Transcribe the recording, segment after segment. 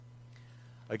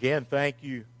Again, thank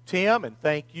you, Tim, and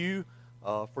thank you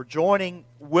for joining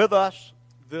with us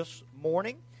this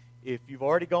morning. If you've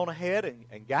already gone ahead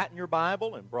and gotten your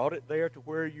Bible and brought it there to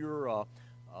where you're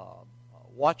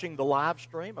watching the live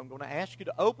stream, I'm going to ask you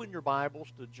to open your Bibles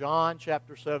to John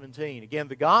chapter 17. Again,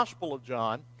 the Gospel of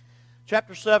John,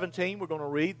 chapter 17. We're going to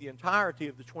read the entirety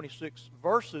of the 26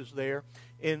 verses there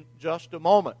in just a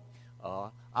moment.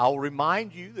 I'll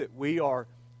remind you that we are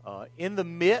in the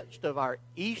midst of our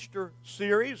Easter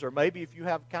series, or maybe if you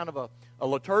have kind of a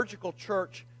liturgical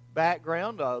church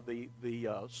background,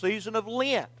 the season of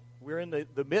Lent. We're in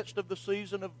the midst of the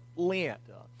season of Lent.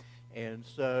 And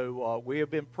so we have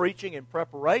been preaching in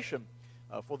preparation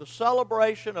for the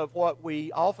celebration of what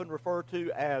we often refer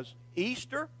to as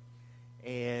Easter.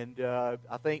 And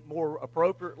I think more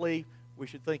appropriately, we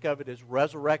should think of it as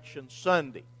Resurrection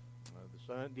Sunday,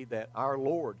 the Sunday that our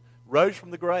Lord rose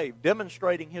from the grave,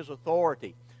 demonstrating His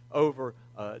authority over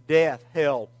death,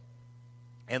 hell,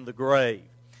 and the grave.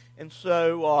 And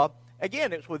so,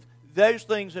 again, it's with those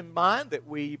things in mind that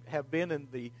we have been in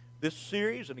this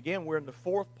series. And again, we're in the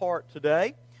fourth part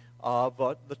today of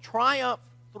the triumph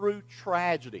through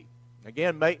tragedy.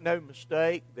 Again, make no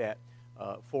mistake that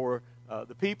for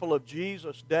the people of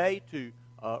Jesus' day to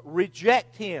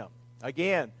reject Him,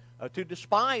 again, to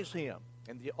despise Him,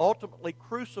 and to ultimately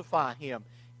crucify Him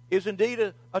is indeed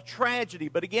a tragedy.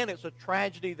 But again, it's a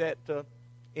tragedy that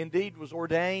indeed was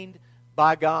ordained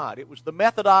by God. It was the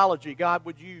methodology God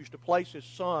would use to place His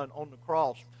Son on the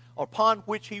cross, upon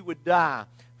which He would die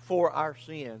for our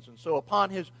sins. And so upon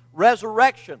His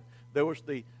resurrection, there was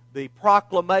the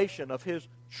proclamation of His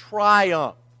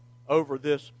triumph over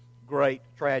this great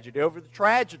tragedy, over the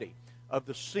tragedy of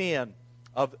the sin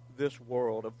of this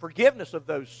world, of forgiveness of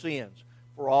those sins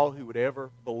for all who would ever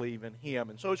believe in Him.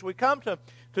 And so as we come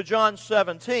to John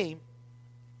 17,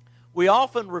 we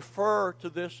often refer to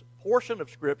this portion of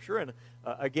Scripture, and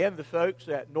again, the folks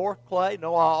at North Clay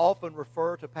know I often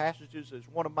refer to passages as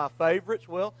one of my favorites.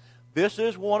 Well, this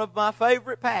is one of my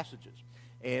favorite passages,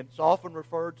 and it's often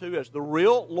referred to as the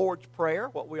real Lord's Prayer.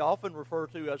 What we often refer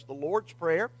to as the Lord's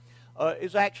Prayer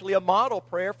is actually a model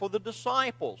prayer for the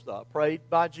disciples prayed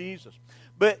by Jesus.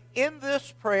 But in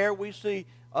this prayer, we see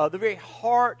the very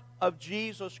heart of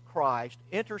Jesus Christ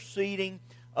interceding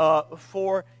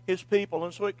for His people.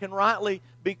 And so it can rightly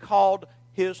be called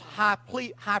His high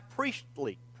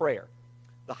priestly prayer,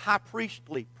 the high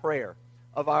priestly prayer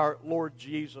of our Lord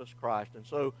Jesus Christ. And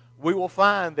so we will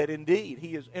find that indeed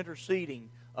He is interceding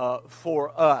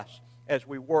for us as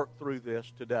we work through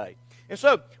this today. And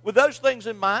so with those things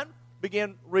in mind,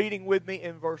 begin reading with me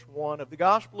in verse 1 of the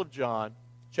Gospel of John,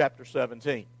 chapter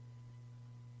 17.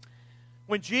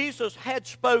 When Jesus had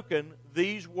spoken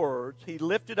these words, He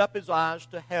lifted up His eyes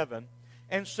to heaven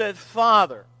and said,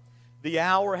 Father, the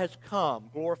hour has come.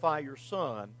 Glorify your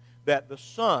Son, that the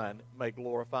Son may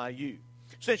glorify you.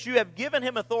 Since you have given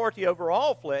Him authority over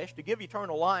all flesh to give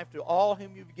eternal life to all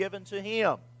whom you've given to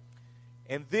Him.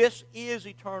 And this is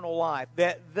eternal life,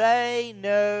 that they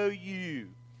know you,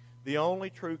 the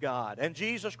only true God, and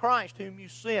Jesus Christ whom you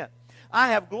sent.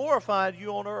 I have glorified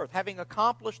you on earth, having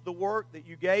accomplished the work that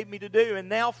you gave me to do. And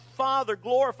now, Father,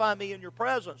 glorify me in your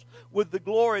presence with the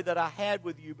glory that I had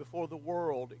with you before the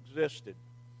world existed.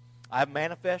 I have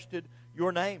manifested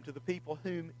your name to the people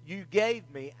whom you gave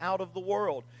me out of the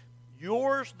world.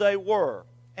 Yours they were,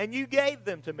 and you gave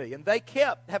them to me, and they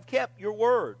have kept your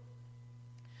word.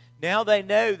 Now they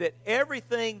know that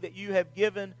everything that you have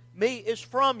given me is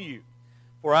from you.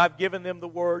 For I've given them the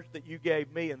words that you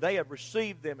gave me, and they have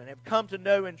received them and have come to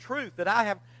know in truth that I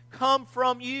have come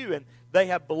from you, and they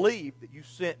have believed that you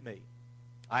sent me.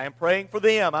 I am praying for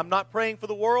them. I'm not praying for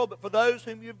the world, but for those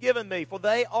whom you've given me, for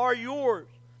they are yours.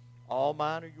 All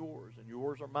mine are yours, and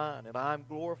yours are mine, and I am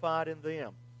glorified in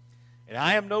them. And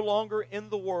I am no longer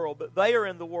in the world, but they are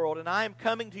in the world, and I am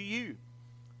coming to you.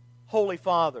 Holy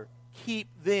Father, keep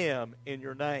them in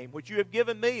your name, which you have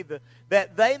given me,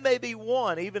 that they may be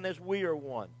one, even as we are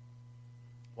one.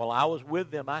 While I was with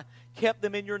them, I kept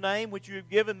them in your name, which you have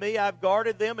given me. I've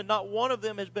guarded them, and not one of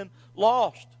them has been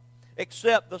lost,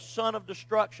 except the son of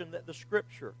destruction, that the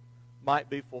Scripture might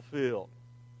be fulfilled.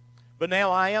 But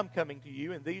now I am coming to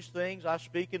you, and these things I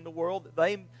speak in the world, that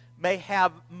they may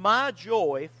have my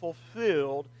joy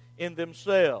fulfilled in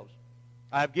themselves.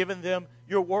 I have given them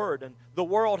your word, and the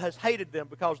world has hated them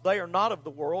because they are not of the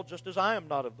world, just as I am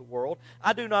not of the world.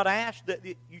 I do not ask that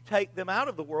you take them out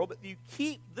of the world, but you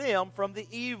keep them from the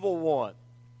evil one.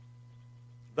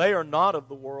 They are not of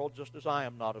the world, just as I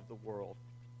am not of the world.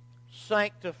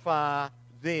 Sanctify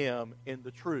them in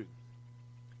the truth.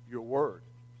 Your word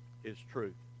is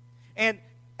truth. And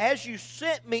as you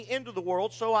sent me into the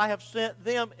world, so I have sent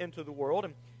them into the world.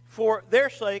 And for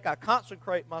their sake I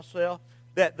consecrate myself,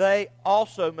 that they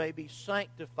also may be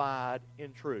sanctified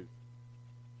in truth.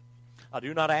 I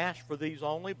do not ask for these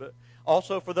only, but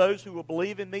also for those who will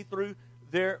believe in me through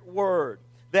their word,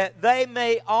 that they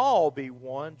may all be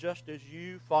one, just as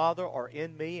you, Father, are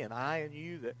in me and I in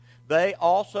you, that they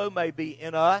also may be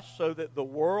in us, so that the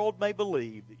world may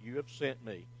believe that you have sent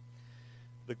me.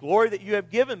 The glory that you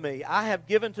have given me, I have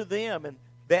given to them, and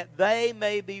that they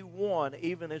may be one,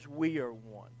 even as we are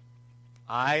one.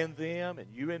 I and them, and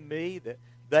you and me, that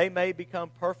they may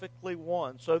become perfectly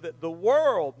one, so that the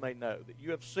world may know that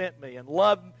you have sent me and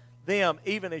loved them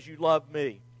even as you loved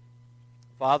me.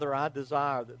 Father, I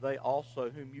desire that they also,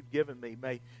 whom you've given me,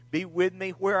 may be with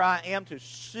me where I am, to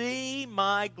see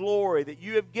my glory that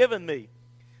you have given me,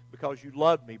 because you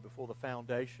loved me before the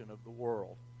foundation of the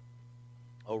world.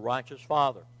 O righteous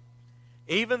Father,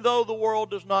 even though the world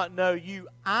does not know you,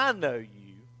 I know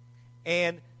you,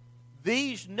 and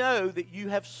these know that you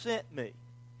have sent me.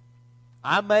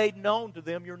 I made known to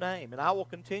them your name, and I will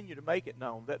continue to make it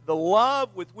known, that the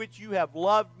love with which you have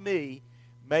loved me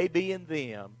may be in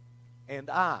them, and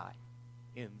I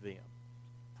in them.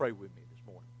 Pray with me this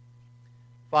morning.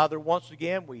 Father, once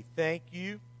again, we thank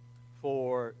you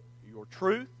for your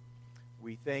truth.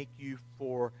 We thank you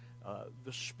for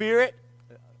the Spirit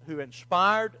who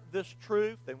inspired this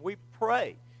truth, and we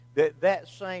pray that that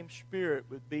same Spirit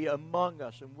would be among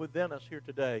us and within us here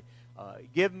today.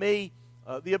 Give me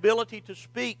the ability to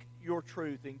speak your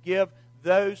truth, and give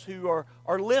those who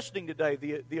are listening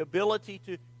today the ability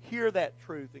to hear that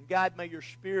truth. And God, may your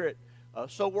Spirit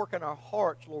so work in our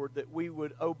hearts, Lord, that we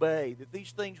would obey, that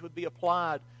these things would be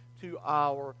applied to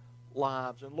our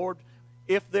lives. And Lord,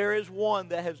 if there is one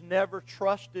that has never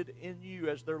trusted in you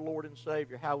as their Lord and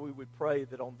Savior, how we would pray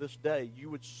that on this day you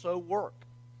would so work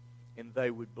and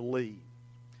they would believe.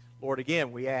 Lord,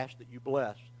 again, we ask that you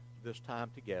bless this time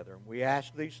together. And we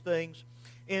ask these things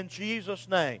in Jesus'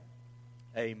 name.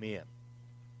 Amen.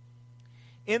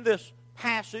 In this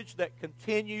passage that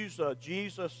continues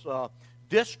Jesus'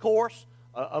 discourse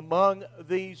among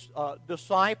these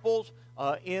disciples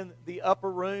in the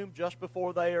upper room just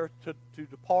before they are to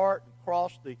depart and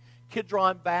cross the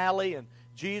Kidron Valley, and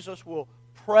Jesus will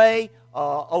pray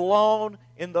alone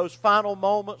in those final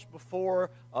moments before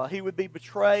he would be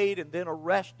betrayed and then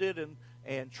arrested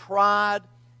and tried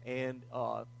and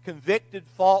convicted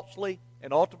falsely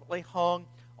and ultimately hung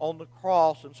on the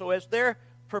cross. And so as they're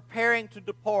preparing to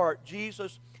depart,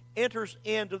 Jesus enters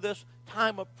into this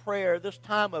time of prayer, this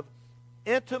time of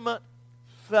intimate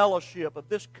fellowship, of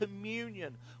this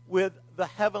communion with the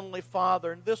Heavenly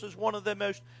Father. And this is one of the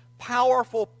most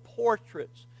powerful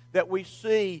portraits that we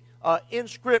see in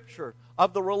Scripture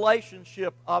of the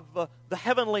relationship of the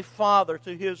Heavenly Father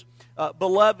to His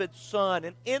beloved Son.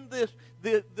 And in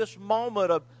this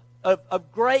moment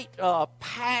of great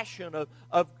passion,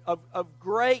 of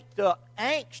great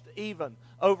angst even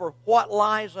over what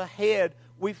lies ahead,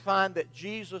 we find that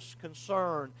Jesus'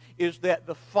 concern is that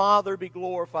the Father be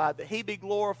glorified, that He be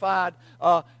glorified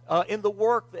in the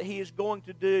work that He is going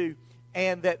to do,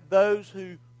 and that those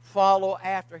who follow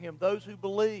after Him, those who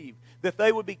believe, that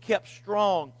they would be kept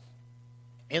strong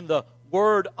in the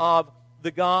word of the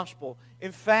gospel.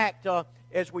 In fact,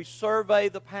 as we survey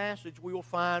the passage, we will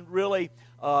find really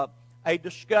a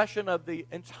discussion of the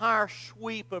entire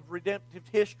sweep of redemptive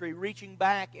history, reaching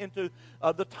back into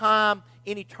the time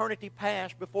in eternity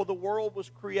past before the world was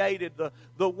created,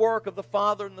 the work of the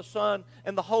Father and the Son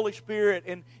and the Holy Spirit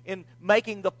in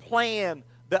making the plan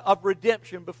of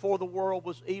redemption before the world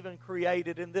was even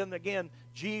created. And then again,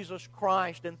 Jesus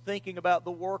Christ, and thinking about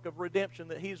the work of redemption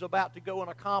that He's about to go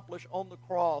and accomplish on the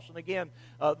cross. And again,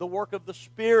 the work of the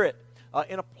Spirit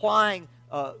in applying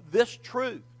this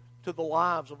truth to the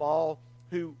lives of all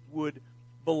who would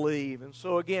believe. And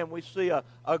so again, we see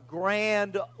a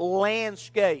grand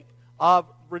landscape of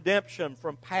redemption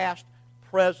from past,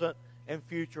 present, and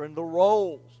future, and the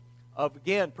roles of,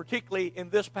 again, particularly in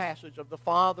this passage, of the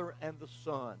Father and the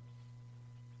Son,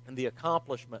 and the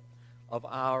accomplishment of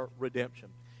our redemption.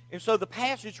 And so the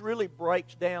passage really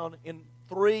breaks down in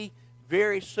three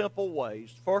very simple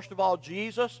ways. First of all,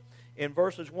 Jesus, in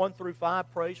verses 1 through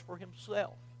 5, prays for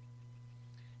Himself.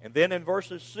 And then in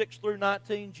verses 6 through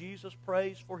 19, Jesus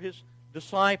prays for His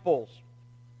disciples.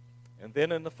 And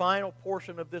then in the final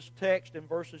portion of this text, in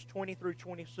verses 20 through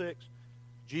 26,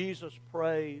 Jesus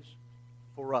prays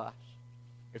for us.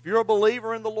 If you're a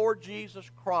believer in the Lord Jesus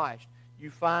Christ,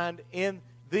 you find in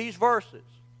these verses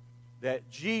that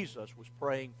Jesus was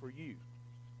praying for you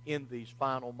in these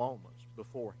final moments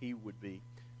before He would be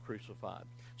crucified.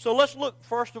 So let's look,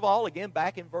 first of all, again,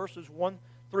 back in verses 1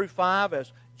 through 5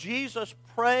 as Jesus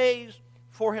prays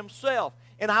for himself.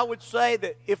 And I would say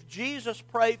that if Jesus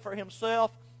prayed for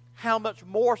himself, how much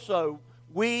more so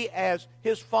we as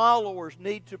his followers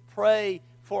need to pray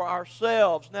for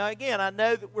ourselves. Now again, I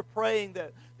know that we're praying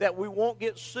that we won't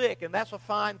get sick, and that's a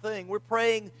fine thing. We're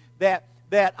praying that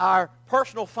our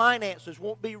personal finances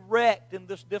won't be wrecked in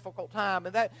this difficult time,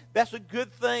 and that's a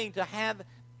good thing to have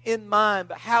in mind.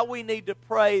 But how we need to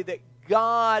pray that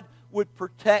God would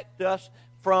protect us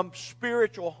from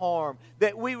spiritual harm,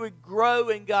 that we would grow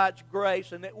in God's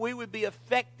grace, and that we would be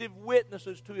effective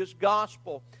witnesses to his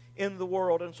gospel in the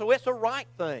world. And so it's a right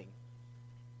thing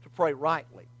to pray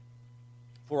rightly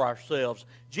for ourselves.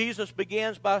 Jesus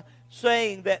begins by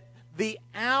saying that the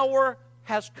hour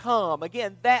has come.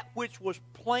 Again, that which was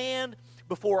planned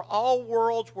before all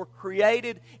worlds were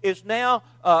created is now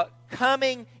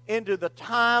coming into the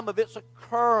time of its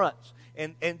occurrence.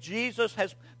 And Jesus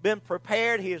has been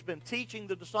prepared. He has been teaching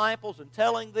the disciples and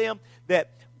telling them that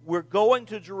we're going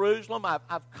to Jerusalem.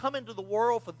 I've come into the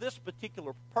world for this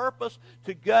particular purpose,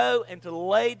 to go and to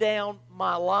lay down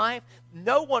my life.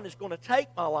 No one is going to take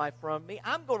my life from me.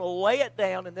 I'm going to lay it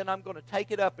down, and then I'm going to take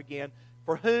it up again.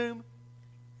 For whom?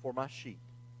 For my sheep.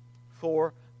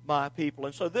 For my people.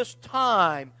 And so this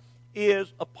time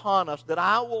is upon us, that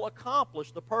I will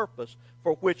accomplish the purpose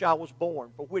for which I was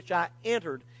born, for which I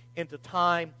entered into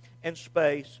time and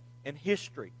space and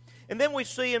history. And then we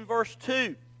see in verse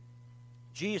 2,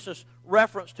 Jesus'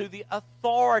 reference to the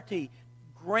authority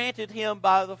granted him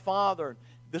by the Father.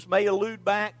 This may allude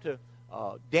back to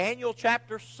Daniel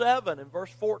chapter 7 and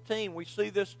verse 14. We see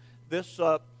this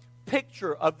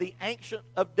picture of the Ancient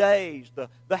of Days,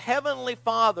 the Heavenly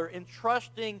Father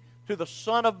entrusting to the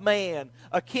Son of Man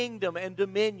a kingdom and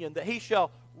dominion, that he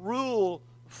shall rule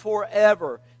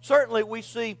forever. Certainly we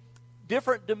see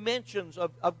different dimensions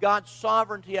of God's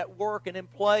sovereignty at work and in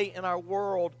play in our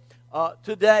world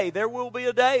today. There will be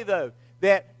a day, though,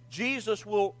 that Jesus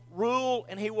will rule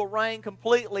and he will reign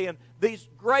completely, and these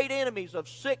great enemies of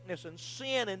sickness and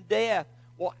sin and death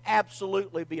will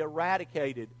absolutely be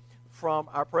eradicated from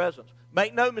our presence.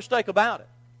 Make no mistake about it,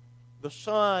 the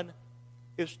Son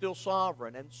is still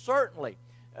sovereign, and certainly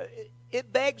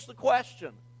it begs the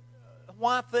question,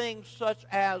 why things such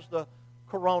as the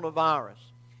coronavirus?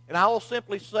 And I will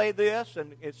simply say this,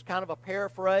 and it's kind of a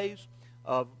paraphrase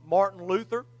of Martin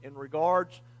Luther in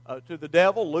regards to the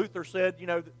devil. Luther said,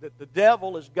 that the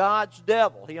devil is God's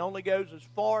devil. He only goes as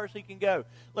far as he can go.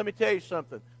 Let me tell you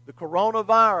something. The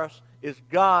coronavirus is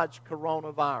God's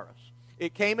coronavirus.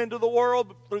 It came into the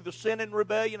world through the sin and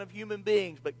rebellion of human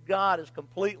beings, but God is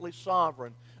completely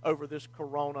sovereign over this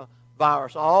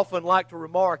coronavirus. I often like to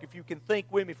remark, if you can think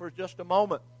with me for just a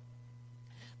moment,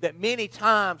 that many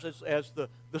times as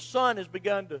the sun has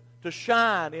begun to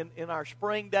shine in our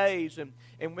spring days, and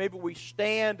maybe we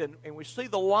stand and we see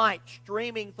the light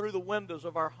streaming through the windows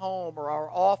of our home or our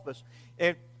office,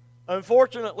 and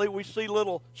unfortunately we see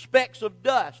little specks of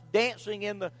dust dancing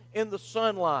in the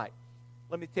sunlight.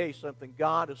 Let me tell you something.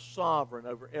 God is sovereign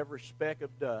over every speck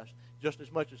of dust, just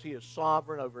as much as he is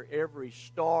sovereign over every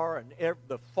star and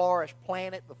the farthest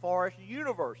planet, the farthest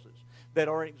universes that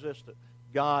are in existence.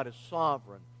 God is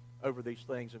sovereign over these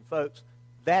things. And folks,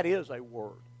 that is a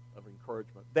word of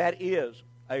encouragement. That is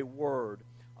a word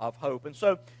of hope. And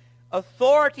so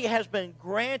authority has been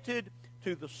granted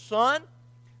to the Son.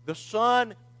 The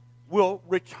Son will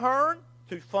return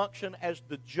to function as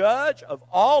the judge of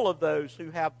all of those who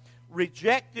have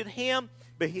rejected him,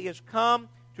 but he has come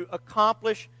to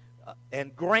accomplish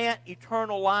and grant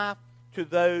eternal life to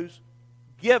those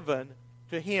given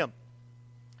to him.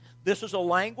 This is a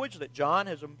language that John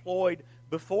has employed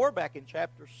before, back in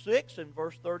chapter 6 and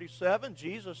verse 37.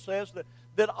 Jesus says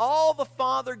that all the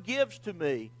Father gives to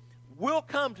me will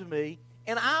come to me,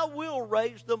 and I will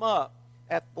raise them up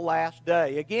at the last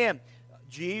day. Again,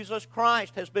 Jesus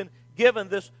Christ has been given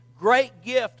this great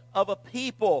gift of a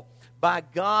people by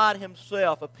God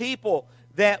himself, a people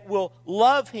that will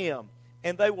love him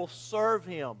and they will serve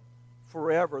him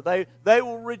forever. They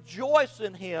will rejoice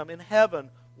in him in heaven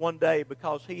one day,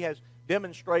 because he has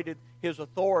demonstrated his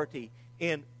authority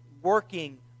in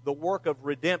working the work of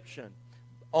redemption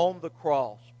on the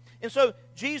cross. And so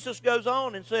Jesus goes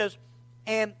on and says,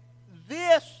 and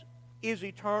this is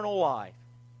eternal life,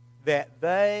 that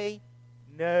they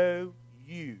know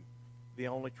you, the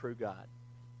only true God.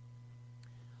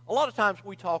 A lot of times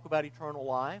we talk about eternal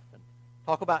life and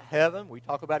talk about heaven. We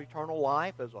talk about eternal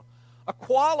life as a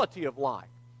quality of life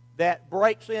that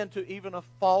breaks into even a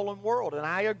fallen world. And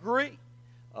I agree.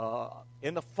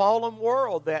 In the fallen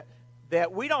world, that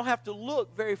that we don't have to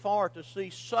look very far to see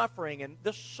suffering, and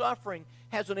this suffering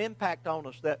has an impact on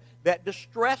us that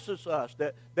distresses us,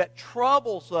 that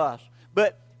troubles us.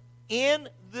 But in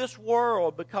this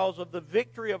world, because of the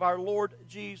victory of our Lord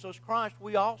Jesus Christ,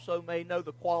 we also may know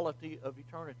the quality of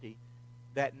eternity,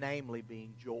 that namely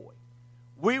being joy.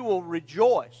 We will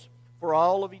rejoice for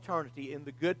all of eternity in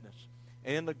the goodness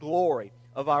and in the glory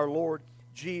of our Lord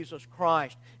Jesus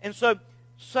Christ. And so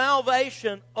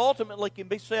salvation ultimately can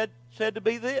be said to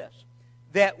be this,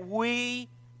 that we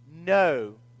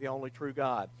know the only true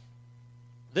God.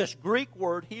 This Greek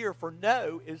word here for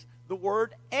know is the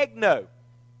word egno.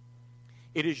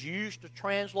 It is used to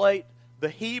translate the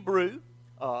Hebrew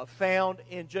found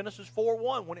in Genesis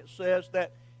 4:1 when it says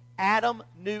that Adam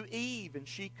knew Eve and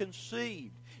she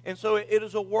conceived. And so it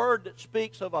is a word that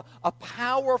speaks of a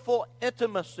powerful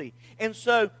intimacy. And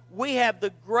so we have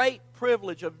the great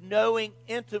privilege of knowing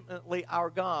intimately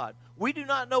our God. We do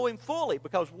not know Him fully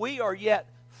because we are yet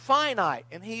finite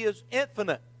and He is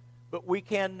infinite. But we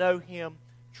can know Him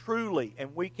truly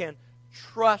and we can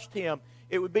trust Him.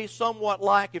 It would be somewhat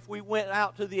like if we went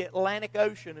out to the Atlantic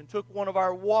Ocean and took one of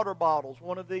our water bottles,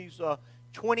 one of these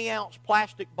 20-ounce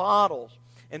plastic bottles,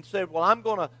 and said, well, I'm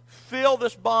going to fill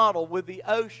this bottle with the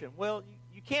ocean. Well,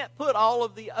 you can't put all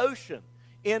of the ocean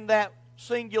in that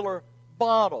singular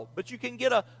bottle, but you can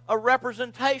get a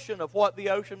representation of what the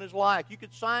ocean is like. You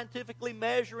could scientifically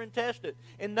measure and test it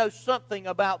and know something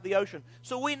about the ocean.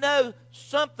 So we know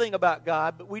something about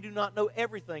God, but we do not know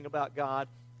everything about God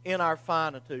in our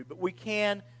finitude. But we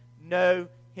can know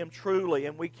Him truly,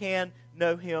 and we can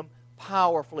know Him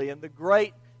powerfully. And the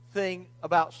great thing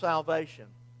about salvation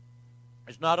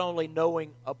is not only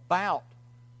knowing about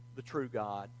the true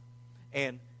God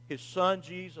and His Son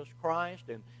Jesus Christ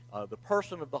and the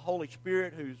person of the Holy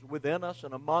Spirit who's within us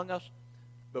and among us,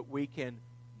 but we can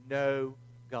know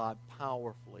God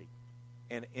powerfully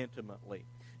and intimately.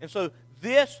 And so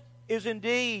this is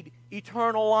indeed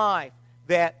eternal life,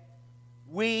 that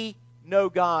we know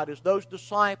God as those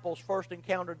disciples first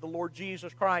encountered the Lord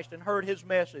Jesus Christ and heard His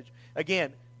message.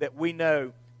 Again, that we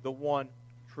know the one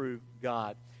true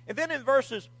God. And then in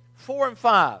verses 4 and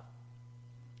 5,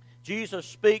 Jesus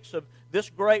speaks of this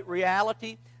great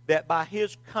reality that by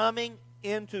His coming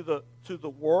into the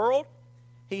world,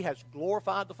 He has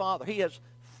glorified the Father. He has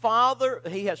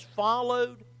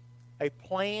followed a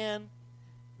plan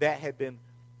that had been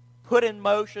put in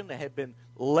motion, that had been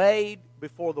laid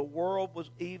before the world was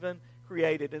even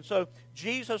created. And so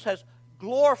Jesus has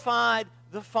glorified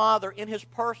the Father in His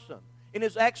person, in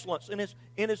His excellence, in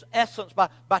His essence,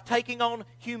 by taking on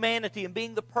humanity and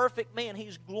being the perfect man.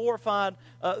 He's glorified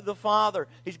the Father.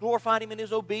 He's glorified Him in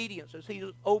His obedience as He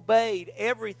has obeyed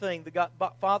everything the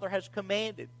Father has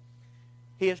commanded.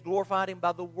 He has glorified Him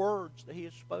by the words that He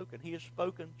has spoken. He has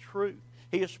spoken truth.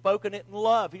 He has spoken it in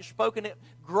love. He's spoken it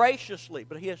graciously,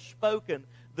 but He has spoken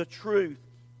the truth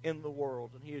in the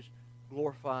world. And He is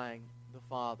glorifying the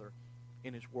Father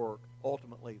in His work,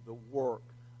 ultimately the work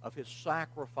of His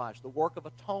sacrifice, the work of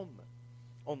atonement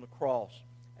on the cross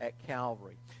at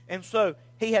Calvary. And so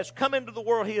He has come into the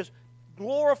world. He has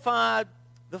glorified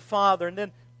the Father. And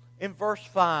then in verse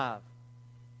 5,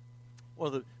 one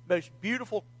of the most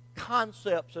beautiful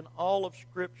concepts in all of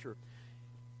Scripture,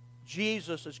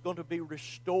 Jesus is going to be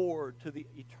restored to the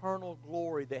eternal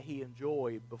glory that He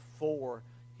enjoyed before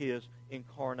His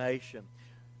incarnation.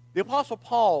 The Apostle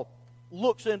Paul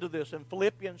looks into this in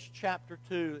Philippians chapter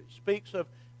 2. It speaks of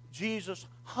Jesus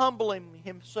humbling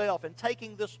Himself and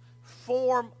taking this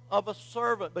form of a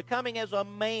servant, becoming as a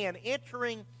man,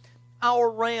 entering our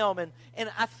realm. And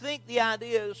I think the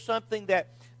idea is something that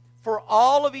for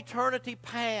all of eternity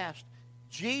past,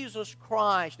 Jesus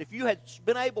Christ, if you had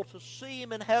been able to see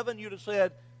Him in heaven, you'd have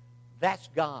said, that's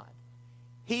God.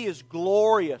 He is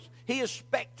glorious. He is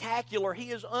spectacular.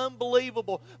 He is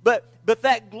unbelievable. But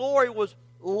that glory was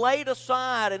laid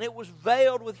aside, and it was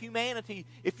veiled with humanity.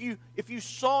 If you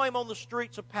saw Him on the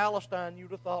streets of Palestine,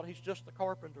 you'd have thought He's just the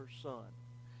carpenter's son.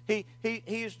 He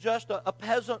is just a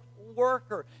peasant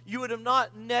worker. You would have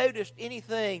not noticed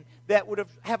anything that would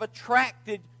have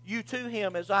attracted you to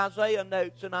Him, as Isaiah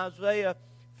notes in Isaiah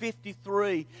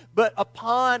 53. But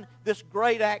upon this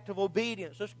great act of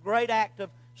obedience, this great act of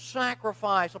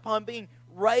sacrifice, upon being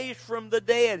raised from the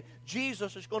dead,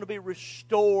 Jesus is going to be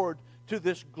restored to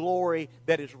this glory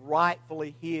that is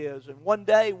rightfully His. And one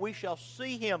day we shall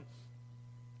see Him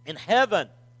in heaven,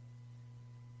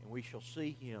 and we shall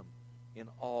see Him in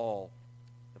all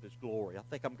of His glory. I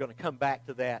think I'm going to come back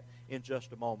to that in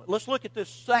just a moment. Let's look at this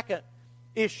second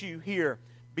issue here,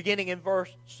 beginning in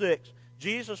verse 6.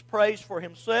 Jesus prays for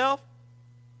Himself.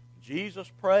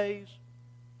 Jesus prays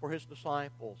for His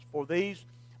disciples. For these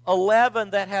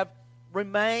 11 that have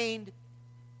remained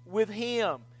with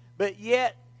Him. But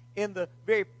yet, in the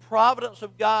very providence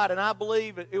of God, and I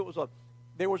believe there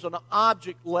was an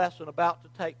object lesson about to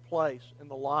take place in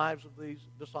the lives of these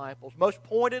disciples. Most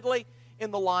pointedly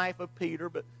in the life of Peter,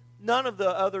 but none of the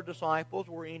other disciples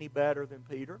were any better than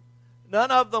Peter.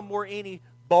 None of them were any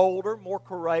bolder, more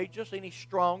courageous, any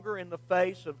stronger in the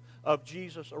face of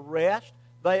Jesus' arrest.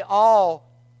 They all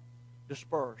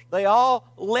dispersed. They all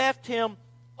left Him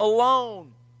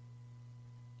alone.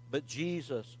 But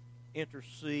Jesus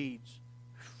intercedes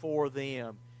for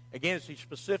them. Again, as He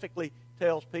specifically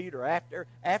tells Peter,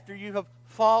 after you have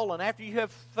fallen, after you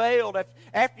have failed,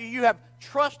 after you have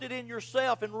trusted in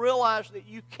yourself and realized that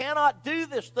you cannot do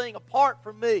this thing apart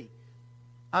from me,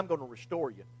 I'm going to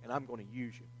restore you and I'm going to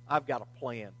use you. I've got a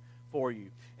plan for you.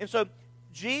 And so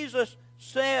Jesus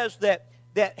says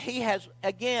that He has,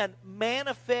 again,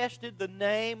 manifested the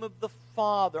name of the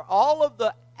Father. All of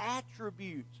the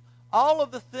attributes, all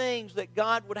of the things that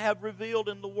God would have revealed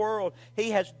in the world,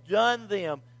 He has done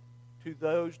them to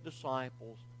those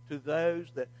disciples, to those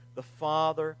that the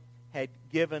Father had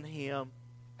given Him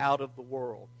out of the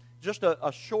world. Just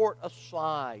a short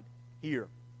aside here.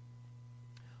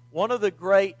 One of the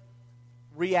great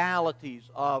realities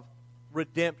of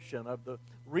redemption, of the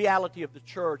reality of the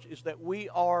church, is that we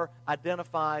are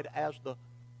identified as the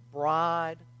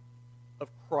bride of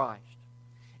Christ.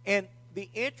 And the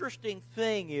interesting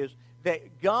thing is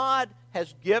that God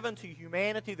has given to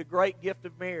humanity the great gift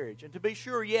of marriage. And to be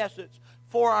sure, yes, it's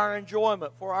for our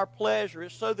enjoyment, for our pleasure.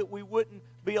 It's so that we wouldn't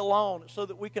be alone. It's so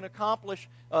that we can accomplish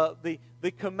the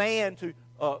command to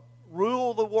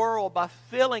rule the world by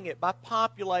filling it, by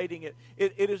populating it.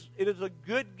 It is a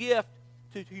good gift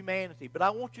to humanity. But I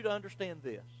want you to understand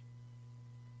this.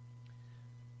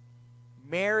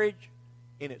 Marriage,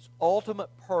 in its ultimate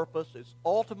purpose, its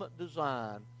ultimate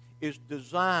design, is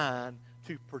designed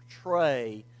to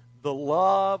portray the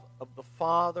love of the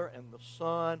Father and the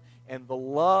Son, and the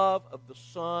love of the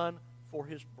Son for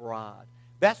His bride.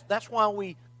 That's why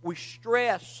we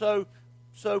stress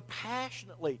so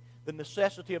passionately the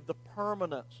necessity of the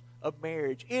permanence of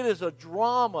marriage. It is a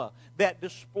drama that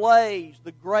displays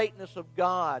the greatness of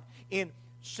God in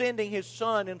sending His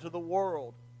Son into the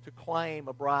world to claim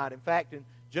a bride. In fact, in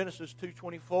Genesis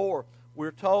 2:24,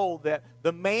 we're told that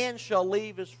the man shall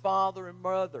leave his father and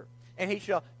mother, and he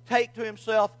shall take to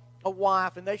himself a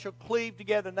wife, and they shall cleave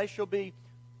together, and they shall be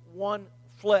one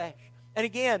flesh. And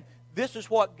again, this is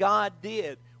what God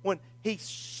did when He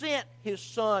sent His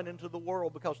Son into the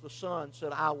world, because the Son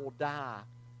said, I will die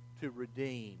to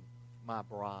redeem my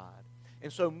bride.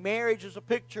 And so marriage is a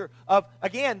picture of,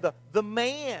 again, the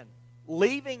man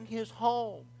leaving his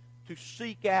home to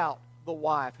seek out the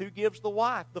wife. Who gives the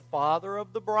wife? The father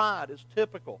of the bride is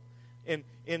typical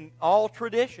in all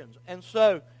traditions. And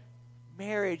so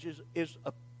marriage is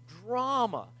a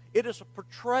drama. It is a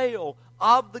portrayal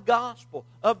of the gospel,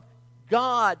 of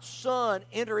God's Son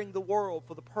entering the world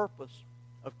for the purpose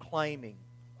of claiming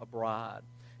a bride.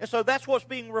 And so that's what's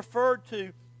being referred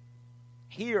to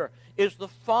here, is the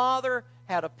Father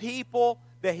had a people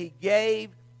that He gave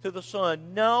to the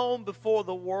Son, known before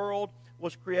the world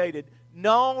was created,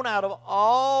 known out of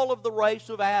all of the race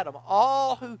of Adam,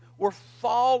 all who were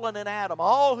fallen in Adam,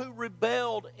 all who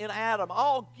rebelled in Adam,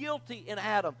 all guilty in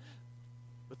Adam.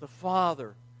 But the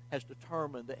Father has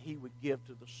determined that He would give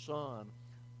to the Son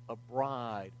a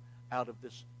bride out of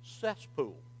this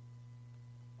cesspool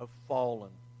of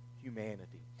fallen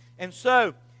humanity. And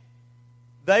so,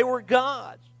 they were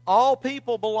God's. All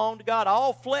people belong to God.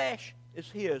 All flesh is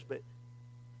His, but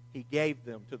He gave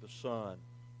them to the Son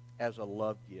as a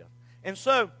love gift. And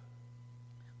so,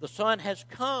 the Son has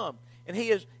come, and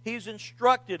He's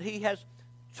instructed, He has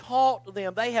taught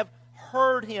them. They have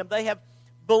heard Him. They have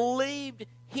believed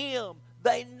Him.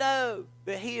 They know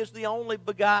that He is the only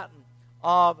begotten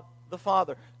of the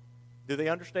Father. Do they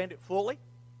understand it fully?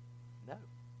 No.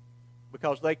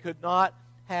 Because they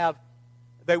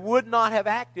would not have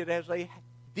acted as they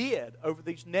did over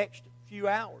these next few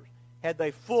hours had they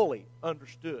fully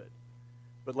understood.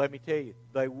 But let me tell you,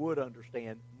 they would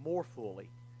understand more fully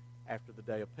after the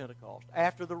day of Pentecost,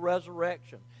 after the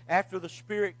resurrection, after the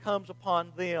Spirit comes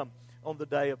upon them on the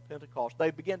day of Pentecost.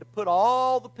 They begin to put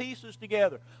all the pieces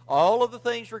together, all of the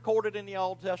things recorded in the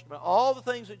Old Testament, all the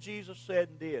things that Jesus said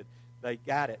and did. They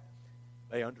got it.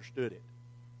 They understood it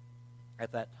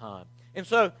at that time. And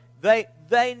so they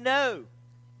know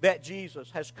that Jesus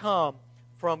has come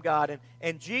from God,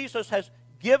 and Jesus has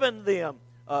given them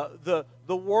the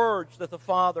words that the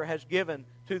Father has given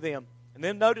to them. And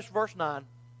then notice verse 9.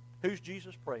 Who's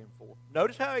Jesus praying for?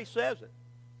 Notice how He says it.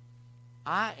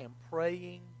 I am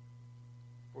praying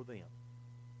for them.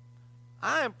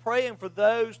 I am praying for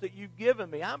those that you've given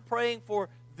me. I'm praying for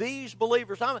these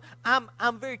believers.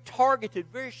 I'm very targeted,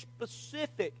 very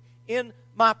specific in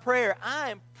my prayer. I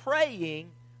am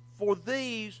praying for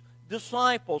these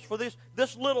disciples, for this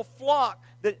little flock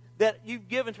that you've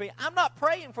given to me. I'm not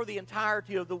praying for the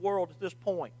entirety of the world at this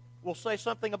point. We'll say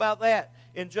something about that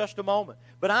in just a moment.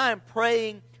 But I am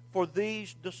praying for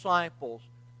these disciples.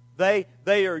 They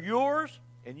are yours,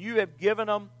 and you have given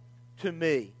them to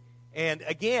me. And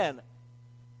again,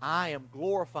 I am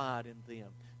glorified in them.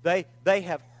 They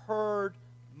have heard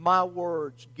my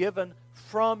words given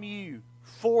from you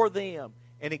for them.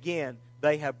 And again,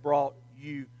 they have brought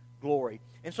you glory.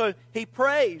 And so he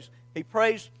prays. He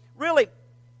prays really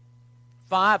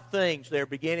 5 things there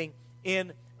beginning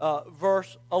in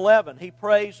verse 11. He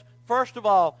prays, first of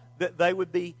all, that they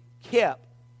would be kept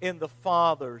in the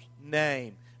Father's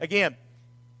name. Again,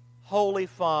 Holy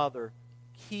Father,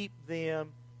 keep them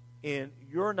in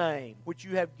your name, which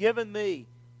you have given me.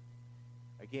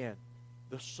 Again,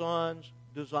 the Son's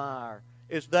desire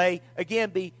is they, again,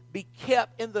 be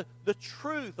kept in the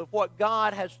truth of what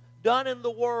God has done in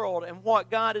the world and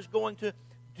what God is going to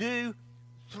do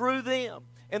through them.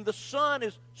 And the Son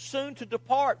is soon to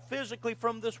depart physically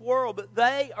from this world, but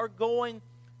they are going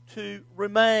to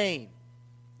remain.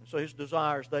 And so his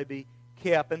desires they be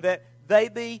kept and that they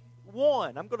be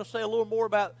one. I'm going to say a little more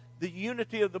about the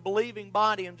unity of the believing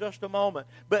body in just a moment.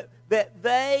 But that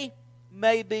they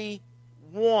may be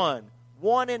one.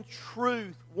 One in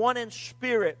truth, one in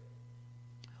spirit,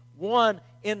 one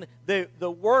in the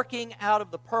working out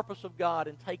of the purpose of God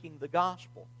and taking the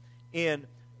gospel into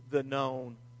the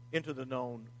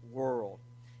known world.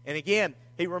 And again,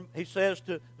 he says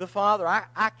to the Father,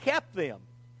 I kept them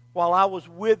while I was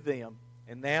with them,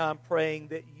 and now I'm praying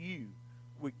that you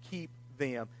would keep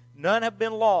them. None have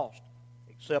been lost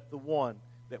except the one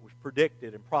that was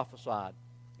predicted and prophesied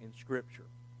in Scripture.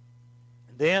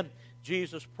 And then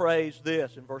Jesus prays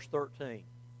this in verse 13,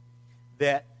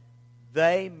 that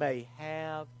they may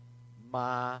have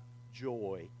my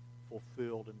joy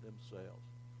fulfilled in themselves.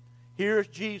 Here's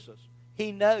Jesus.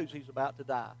 He knows he's about to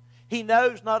die. He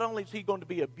knows not only is he going to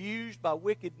be abused by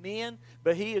wicked men,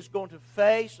 but he is going to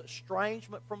face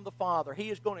estrangement from the Father. He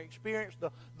is going to experience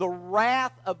the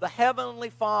wrath of the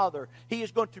Heavenly Father. He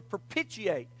is going to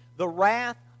propitiate the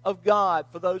wrath of God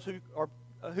for those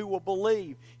who will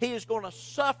believe. He is going to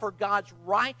suffer God's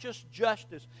righteous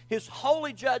justice. His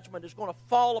holy judgment is going to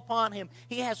fall upon him.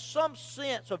 He has some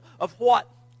sense of what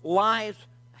lies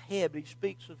ahead, but he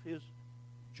speaks of his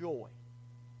joy.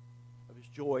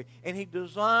 Joy, and he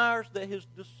desires that his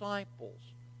disciples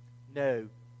know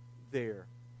their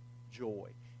joy.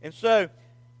 And so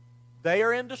they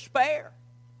are in despair.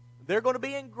 They're going to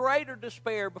be in greater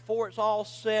despair before it's all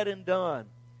said and done.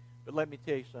 But let me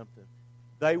tell you something.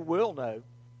 They will know,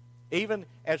 even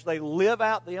as they live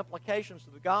out the implications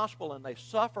of the gospel and they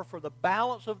suffer for the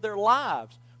balance of their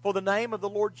lives for the name of the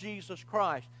Lord Jesus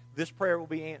Christ, this prayer will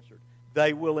be answered.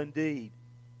 They will indeed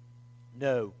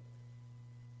know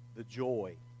the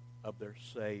joy of their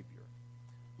Savior.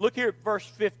 Look here at verse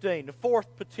 15, the 4th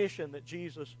petition that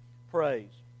Jesus prays.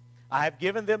 I have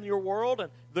given them your word,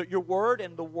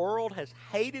 and the world has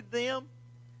hated them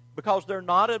because they're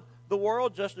not of the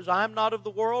world, just as I am not of the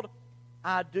world.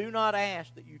 I do not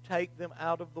ask that you take them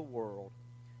out of the world,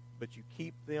 but you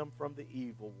keep them from the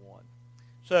evil one.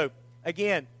 So,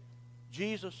 again,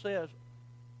 Jesus says,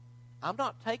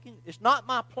 it's not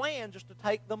my plan just to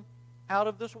take them out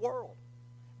of this world.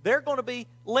 I'm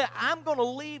going to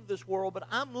leave this world, but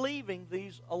I'm leaving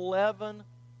these 11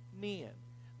 men.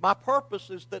 My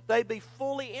purpose is that they be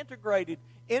fully integrated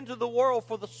into the world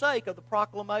for the sake of the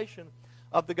proclamation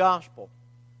of the gospel.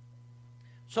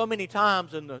 So many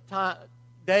times in the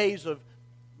days of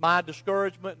my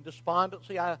discouragement and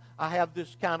despondency, I have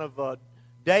this kind of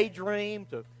daydream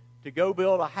to go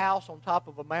build a house on top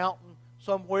of a mountain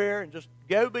somewhere and just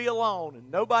go be alone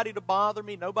and nobody to bother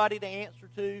me, nobody to answer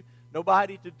to,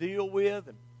 nobody to deal with.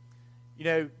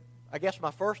 And, I guess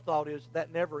my first thought is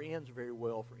that never ends very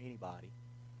well for anybody.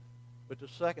 But the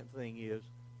second thing is,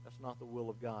 that's not the will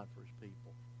of God for His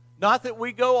people. Not that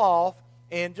we go off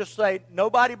and just say,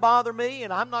 nobody bother me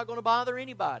and I'm not going to bother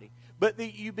anybody. But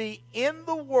that you be in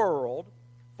the world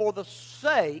for the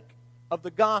sake of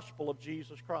the gospel of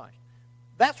Jesus Christ.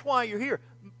 That's why you're here.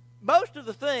 Most of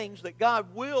the things that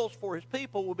God wills for His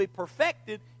people will be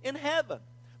perfected in heaven.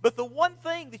 But the one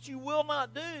thing that you will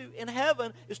not do in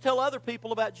heaven is tell other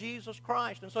people about Jesus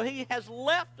Christ. And so He has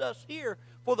left us here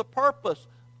for the purpose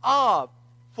of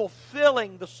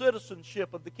fulfilling the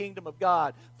citizenship of the kingdom of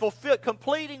God,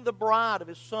 completing the bride of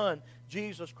His Son,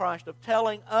 Jesus Christ, of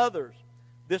telling others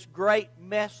this great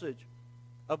message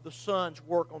of the Son's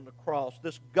work on the cross,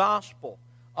 this gospel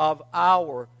of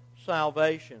our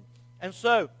salvation. And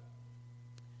so,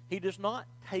 He does not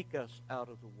take us out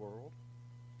of the world.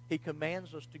 He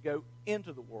commands us to go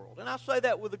into the world. And I say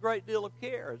that with a great deal of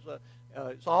care.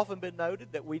 It's often been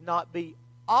noted that we not be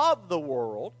of the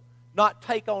world, not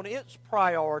take on its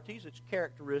priorities, its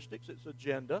characteristics, its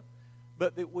agenda,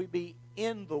 but that we be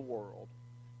in the world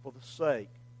for the sake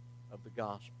of the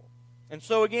gospel. And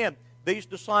so again, these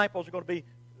disciples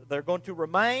they're going to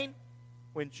remain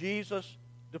when Jesus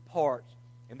departs.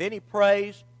 And then He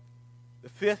prays the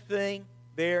fifth thing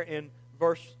there in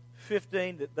verse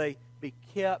 15, that they be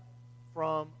kept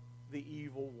from the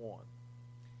evil one.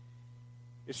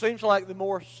 It seems like the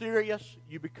more serious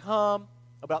you become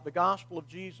about the gospel of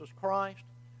Jesus Christ,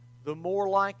 the more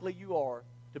likely you are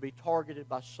to be targeted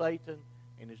by Satan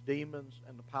and his demons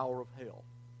and the power of hell.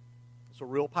 It's a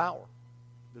real power.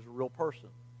 There's a real person.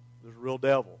 There's a real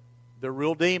devil. There are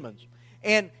real demons.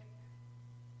 And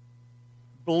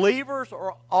believers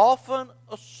are often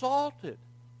assaulted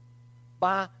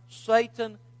by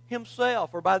Satan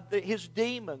himself or by his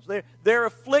demons. They're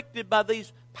afflicted by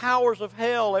these powers of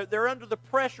hell. They're under the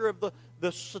pressure of the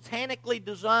satanically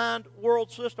designed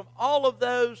world system. All of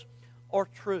those are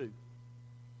true.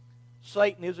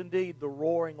 Satan is indeed the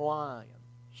roaring lion,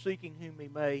 seeking whom he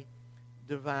may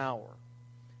devour.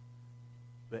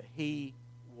 But he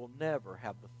will never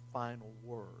have the final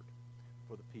word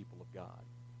for the people of God,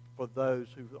 for those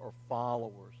who are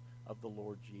followers of the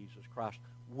Lord Jesus Christ.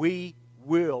 We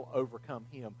will overcome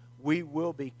him. We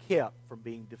will be kept from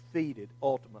being defeated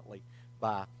ultimately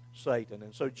by Satan.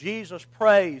 And so Jesus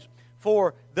prays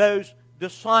for those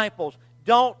disciples.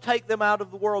 Don't take them out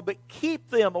of the world, but keep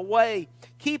them away.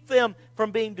 Keep them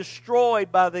from being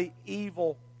destroyed by the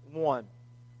evil one.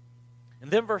 And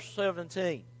then verse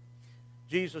 17,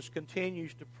 Jesus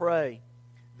continues to pray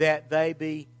that they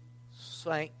be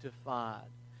sanctified.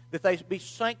 That they be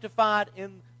sanctified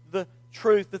in the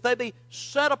truth. That they be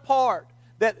set apart.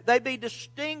 That they be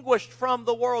distinguished from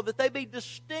the world. That they be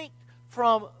distinct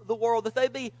from the world. That they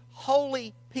be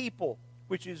holy people,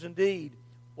 which is indeed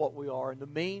what we are. And the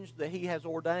means that He has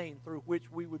ordained through which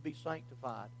we would be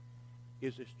sanctified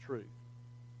is His truth.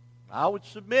 I would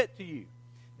submit to you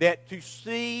that to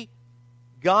see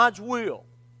God's will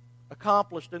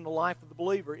accomplished in the life of the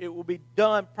believer, it will be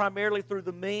done primarily through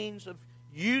the means of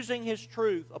using His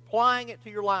truth, applying it to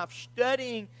your life,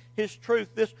 studying His truth,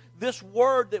 this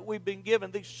Word that we've been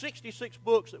given, these 66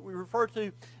 books that we refer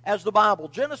to as the Bible,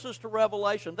 Genesis to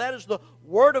Revelation. That is the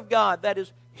Word of God. That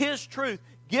is His truth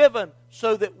given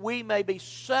so that we may be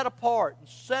set apart and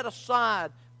set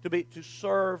aside to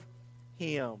serve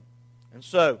Him. And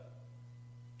so,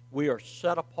 we are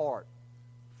set apart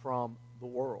from the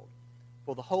world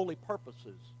for the holy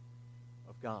purposes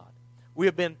of God. We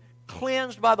have been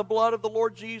cleansed by the blood of the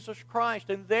Lord Jesus Christ,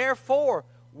 and therefore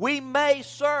we may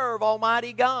serve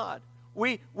Almighty God.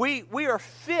 We are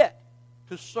fit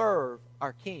to serve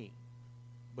our King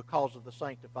because of the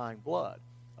sanctifying blood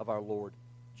of our Lord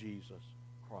Jesus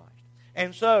Christ.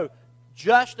 And so,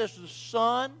 just as the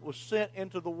Son was sent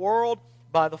into the world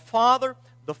by the Father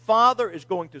is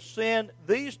going to send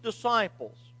these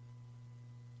disciples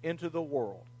into the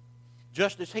world.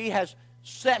 Just as He has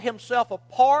set Himself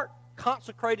apart,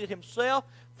 consecrated Himself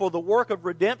for the work of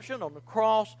redemption on the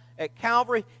cross at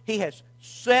Calvary, He has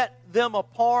set them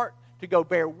apart to go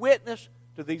bear witness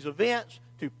to these events,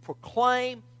 to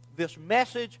proclaim this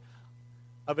message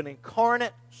of an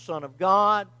incarnate Son of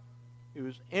God who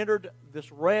has entered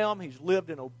this realm. He's lived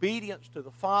in obedience to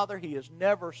the Father. He has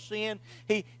never sinned.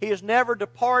 He has never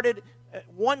departed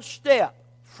one step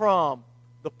from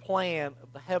the plan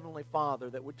of the Heavenly Father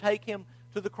that would take Him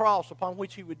to the cross upon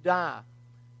which He would die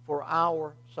for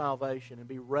our salvation and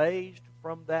be raised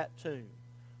from that tomb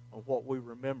on what we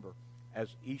remember as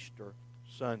Easter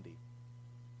Sunday.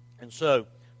 And so,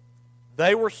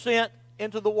 they were sent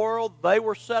into the world. They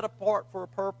were set apart for a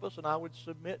purpose, and I would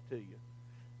submit to you,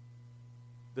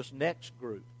 this next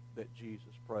group that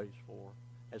Jesus prays for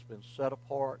has been set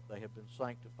apart. They have been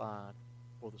sanctified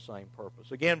for the same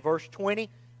purpose. Again, verse 20,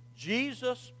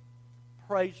 Jesus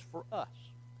prays for us.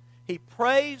 He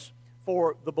prays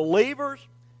for the believers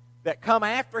that come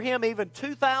after Him, even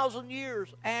 2,000 years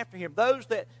after Him, those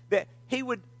that He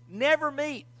would never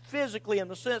meet physically in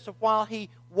the sense of while He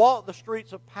walked the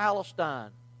streets of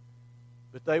Palestine,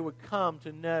 but they would come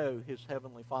to know His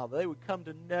Heavenly Father. They would come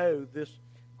to know this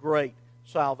great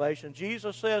salvation.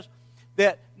 Jesus says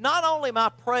that not only am I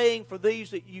praying for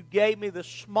these that you gave me, this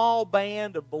small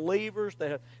band of believers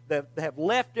that have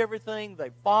left everything,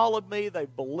 they've followed me,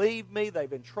 they've believed me,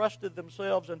 they've entrusted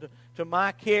themselves into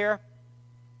my care,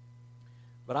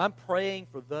 but I'm praying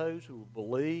for those who will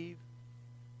believe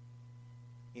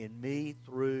in me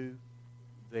through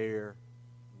their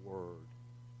word.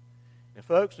 And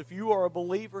folks, if you are a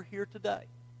believer here today,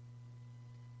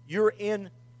 you're in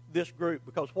this group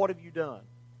because what have you done?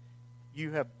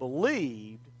 You have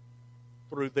believed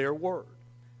through their word.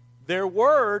 Their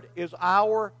word is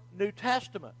our New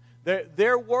Testament.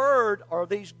 Their word are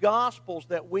these Gospels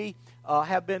that we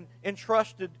have been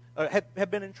entrusted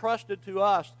to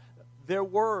us. Their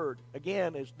word,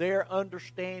 again, is their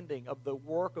understanding of the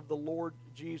work of the Lord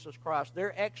Jesus Christ.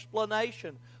 Their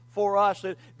explanation for us.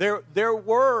 Their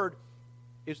word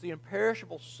is the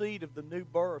imperishable seed of the new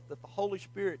birth that the Holy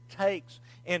Spirit takes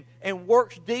and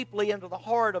works deeply into the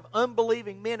heart of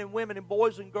unbelieving men and women and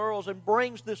boys and girls and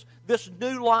brings this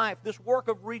new life, this work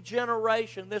of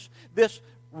regeneration, this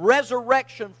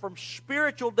resurrection from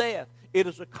spiritual death. It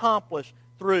is accomplished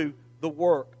through the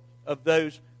work of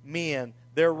those men,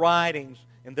 their writings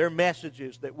and their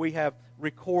messages that we have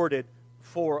recorded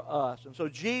for us. And so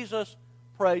Jesus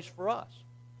prays for us,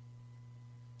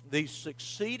 these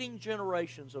succeeding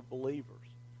generations of believers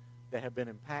that have been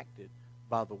impacted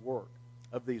by the work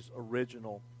of these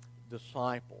original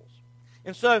disciples.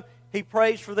 And so he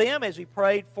prays for them as he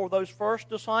prayed for those first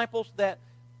disciples, that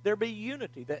there be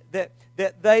unity,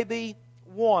 that they be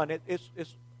one.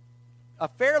 It's a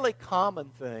fairly common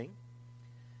thing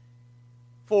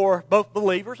for both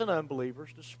believers and unbelievers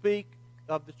to speak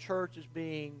of the church as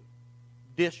being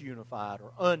disunified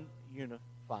or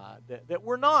ununified. That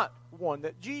we're not one,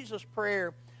 that Jesus'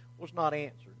 prayer was not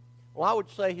answered. Well, I would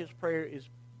say his prayer is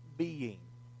being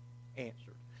answered.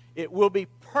 It will be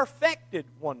perfected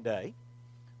one day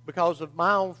because of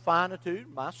my own finitude,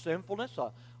 my sinfulness,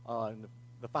 and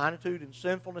the finitude and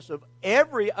sinfulness of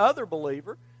every other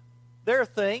believer. There are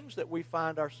things that we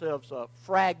find ourselves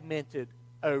fragmented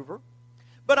over.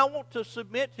 But I want to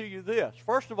submit to you this.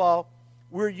 First of all,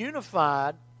 we're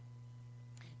unified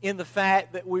in the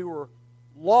fact that we were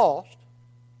lost,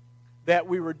 that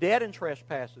we were dead in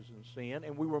trespasses and sin,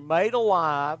 and we were made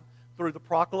alive through the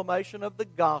proclamation of the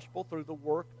gospel, through the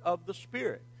work of the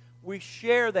Spirit. We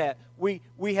share that. We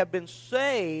have been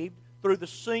saved through the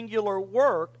singular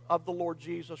work of the Lord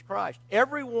Jesus Christ.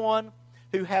 Everyone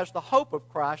who has the hope of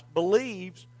Christ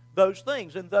believes those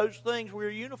things, and those things we are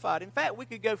unified. In fact, we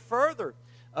could go further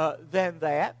than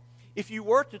that. If you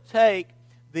were to take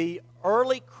the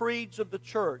early creeds of the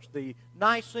church, the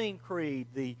Nicene Creed,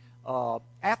 the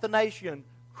Athanasian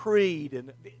Creed,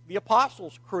 and the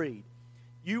Apostles' Creed,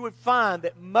 you would find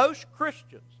that most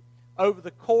Christians over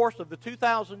the course of the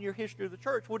 2,000-year history of the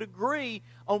church would agree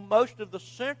on most of the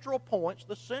central points,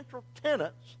 the central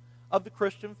tenets of the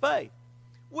Christian faith.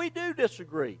 We do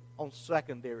disagree on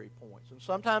secondary points, and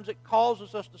sometimes it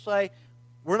causes us to say,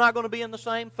 we're not going to be in the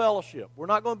same fellowship, we're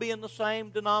not going to be in the same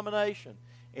denomination,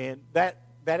 and that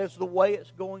is the way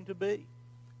it's going to be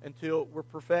until we're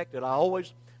perfected. I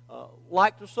always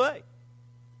like to say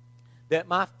that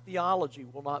my theology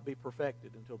will not be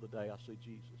perfected until the day I see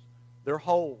Jesus. There are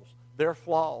holes, there are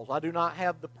flaws. I do not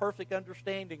have the perfect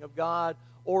understanding of God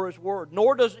or His Word,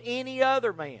 nor does any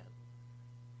other man.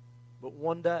 But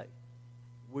one day,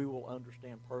 we will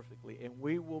understand perfectly, and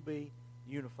we will be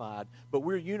unified. But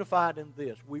we're unified in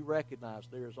this. We recognize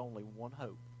there is only one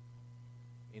hope,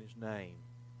 and His name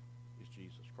is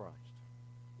Jesus Christ.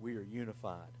 We are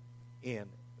unified in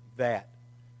that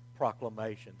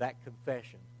proclamation, that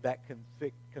confession, that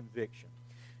conviction.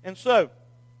 And so,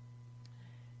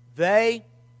 they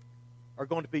are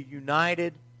going to be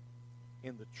united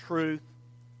in the truth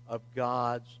of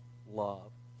God's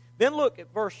love. Then look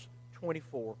at verse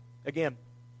 24. Again,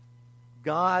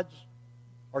 God's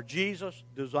or Jesus'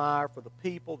 desire for the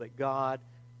people that God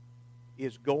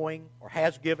is going or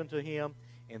has given to Him,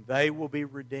 and they will be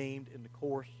redeemed in the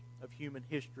course of human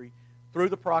history through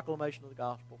the proclamation of the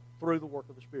gospel, through the work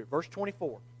of the Spirit. Verse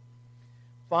 24.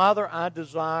 Father, I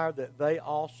desire that they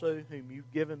also whom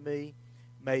you've given me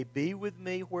may be with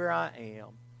me where I am,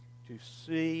 to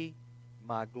see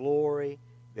my glory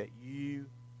that you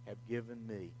have given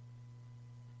me.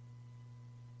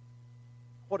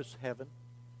 What is heaven?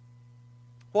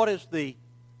 What is the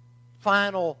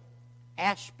final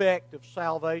aspect of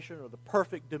salvation, or the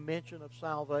perfect dimension of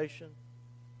salvation?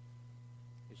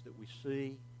 Is that we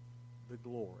see the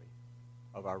glory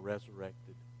of our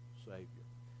resurrected Savior.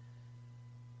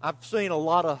 I've seen a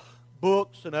lot of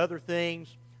books and other things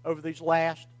over these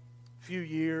last few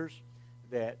years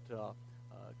that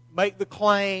make the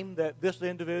claim that this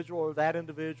individual or that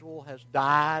individual has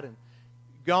died and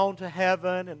gone to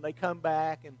heaven, and they come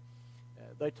back and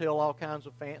they tell all kinds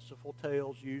of fanciful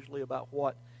tales usually about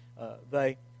what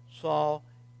they saw.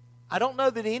 I don't know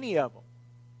that any of them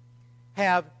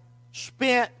have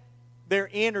spent their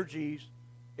energies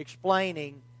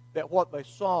explaining that what they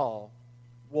saw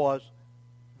was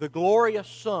the glorious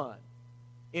Son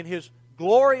in His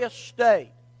glorious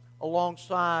state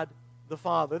alongside the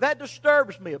Father. That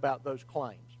disturbs me about those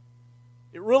claims.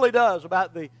 It really does,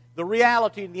 about the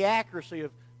reality and the accuracy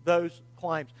of those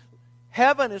claims.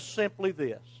 Heaven is simply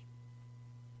this,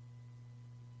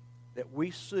 that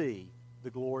we see the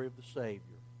glory of the Savior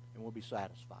and will be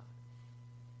satisfied.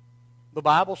 The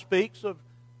Bible speaks of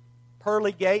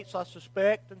pearly gates, I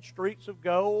suspect, and streets of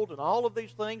gold, and all of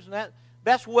these things, and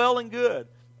that's well and good.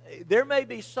 There may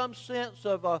be some sense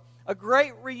of a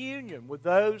great reunion with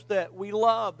those that we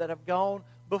love that have gone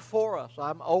before us.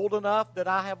 I'm old enough that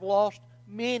I have lost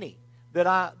many that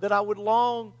I would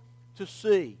long to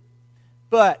see.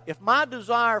 But if my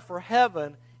desire for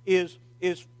heaven is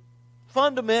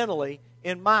fundamentally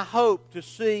in my hope to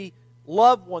see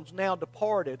loved ones now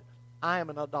departed, I am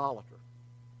an idolater.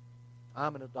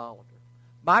 I'm an idolater.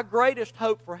 My greatest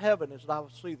hope for heaven is that I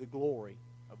will see the glory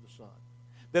of the Son.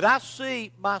 That I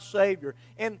see my Savior.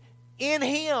 And in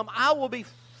Him I will be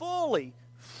fully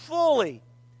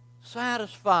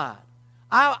satisfied.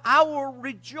 I will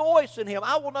rejoice in Him.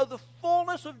 I will know the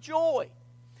fullness of joy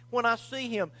when I see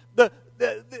Him. There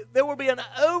will be an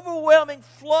overwhelming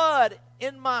flood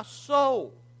in my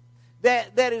soul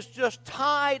that is just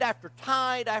tide after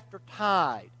tide after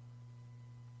tide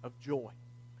of joy.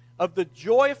 Of the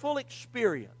joyful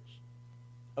experience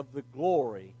of the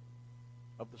glory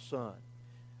of the Son.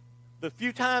 The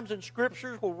few times in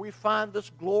Scriptures where we find this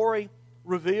glory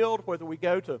revealed, whether we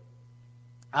go to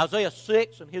Isaiah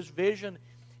 6 and his vision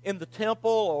in the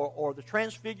temple, or the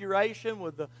transfiguration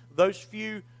with those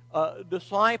few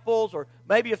disciples, or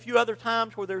maybe a few other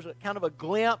times where there's a kind of a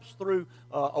glimpse through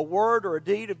a word or a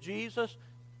deed of Jesus,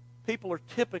 people are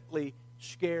typically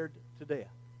scared to death.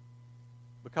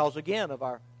 Because, again, of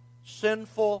our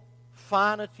sinful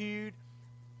finitude,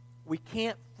 we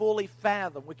can't fully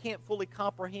fathom, we can't fully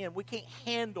comprehend, we can't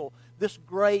handle this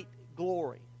great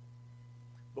glory.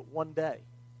 But one day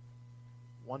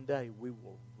we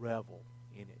will revel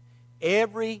in it.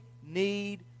 Every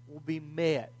need will be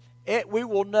met. We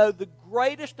will know the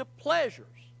greatest of pleasures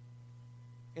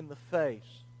in the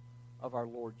face of our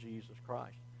Lord Jesus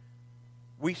Christ.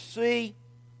 We see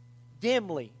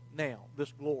dimly now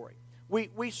this glory.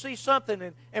 We see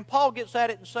something, and Paul gets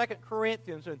at it in 2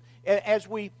 Corinthians, and as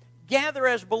we gather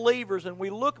as believers and we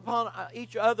look upon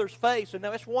each other's face, and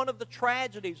that's one of the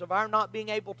tragedies of our not being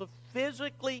able to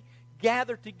physically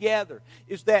gather together,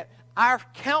 is that our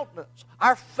countenance,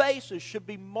 our faces should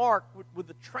be marked with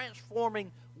the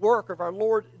transforming work of our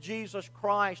Lord Jesus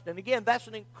Christ. And again, that's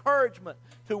an encouragement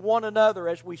to one another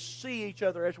as we see each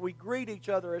other, as we greet each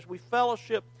other, as we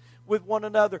fellowship with one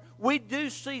another. We do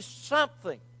see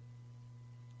something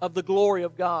of the glory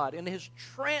of God in His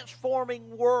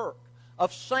transforming work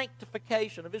of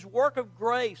sanctification, of His work of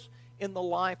grace in the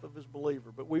life of His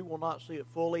believer. But we will not see it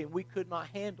fully, and we could not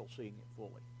handle seeing it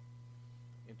fully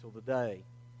until the day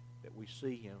that we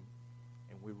see Him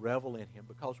and we revel in Him,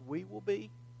 because we will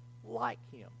be like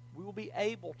Him. We will be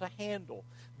able to handle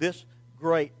this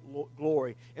great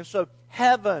glory. And so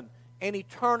heaven and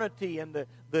eternity and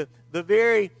the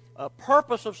very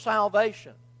purpose of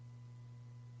salvation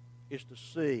is to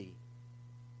see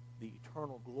the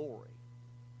eternal glory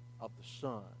of the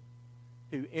Son,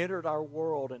 who entered our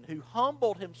world and who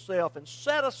humbled Himself and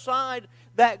set aside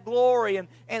that glory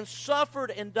and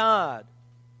suffered and died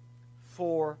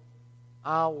for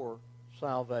our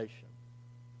salvation.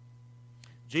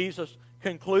 Jesus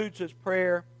concludes His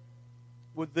prayer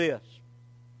with this: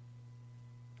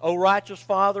 O righteous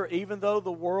Father, even though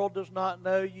the world does not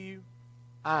know You,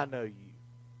 I know You.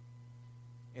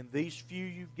 And these few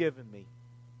You've given me,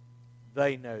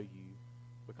 they know You,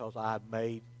 because I have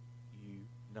made You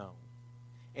known.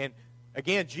 And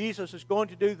again, Jesus is going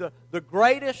to do the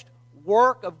greatest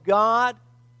work of God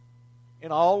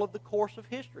in all of the course of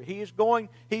history. He's going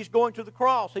to the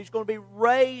cross. He's going to be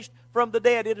raised from the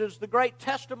dead. It is the great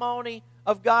testimony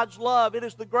of God's love. It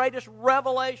is the greatest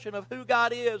revelation of who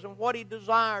God is and what He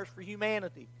desires for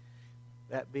humanity.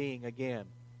 That being, again,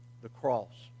 the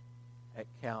cross at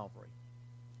Calvary.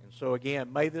 And so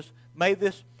again, may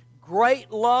this great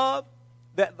love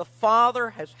that the Father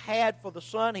has had for the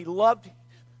Son,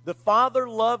 the Father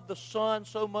loved the Son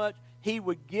so much, He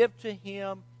would give to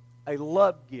Him a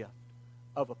love gift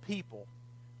of a people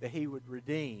that He would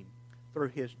redeem through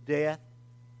His death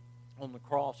on the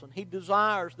cross. And He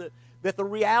desires that the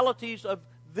realities of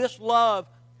this love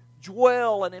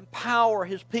dwell and empower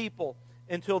His people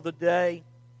until the day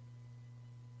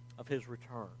of His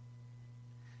return.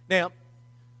 Now,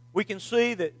 we can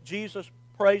see that Jesus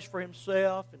prays for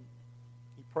himself, and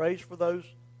he prays for those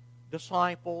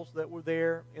disciples that were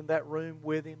there in that room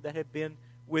with him, that had been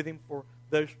with him for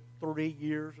those 3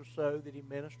 years or so that he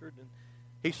ministered. And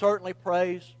he certainly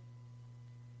prays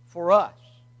for us,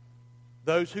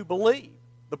 those who believe,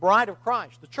 the bride of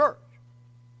Christ, the church.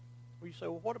 Well, you say,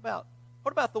 well, what about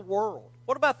the world?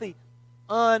 What about the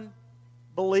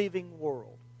unbelieving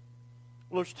world?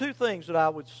 Well, there's two things that I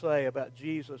would say about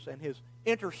Jesus and his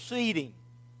interceding,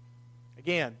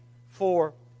 again,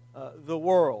 for the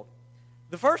world.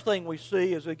 The first thing we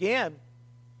see is, again,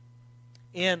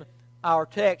 in our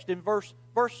text in verse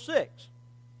 6.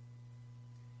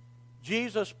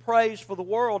 Jesus prays for the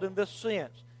world in this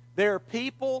sense. There are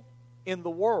people in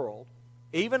the world,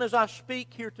 even as I speak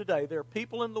here today, there are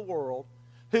people in the world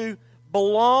who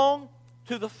belong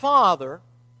to the Father,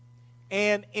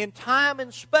 and in time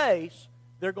and space,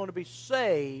 they're going to be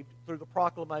saved through the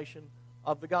proclamation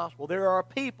of the gospel. There are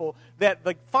people that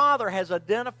the Father has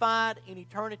identified in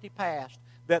eternity past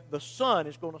that the Son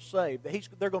is going to save.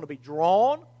 They're going to be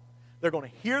drawn, they're going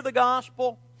to hear the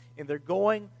gospel, and they're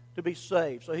going to be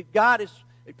saved. So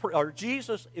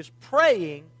Jesus is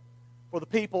praying for the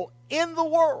people in the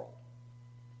world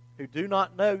who do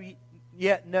not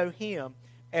yet know Him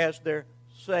as their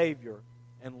Savior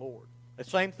and Lord. The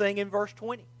same thing in verse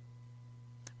 20.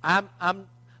 I'm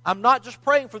not just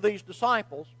praying for these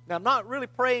disciples. Now, I'm not really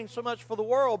praying so much for the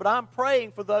world, but I'm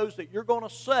praying for those that you're going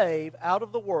to save out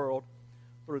of the world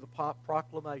through the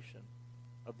proclamation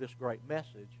of this great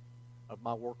message of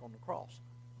my work on the cross,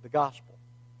 the gospel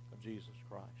of Jesus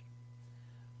Christ.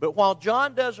 But while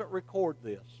John doesn't record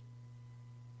this,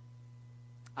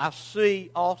 I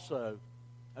see also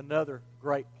another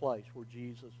great place where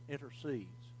Jesus intercedes.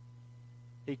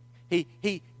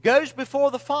 He goes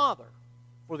before the Father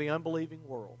for the unbelieving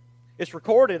world. It's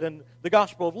recorded in the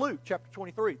Gospel of Luke, chapter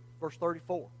 23, verse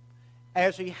 34.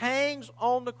 As he hangs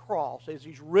on the cross, as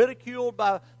he's ridiculed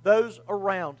by those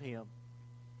around him,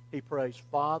 he prays,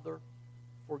 Father,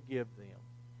 forgive them,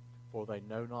 for they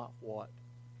know not what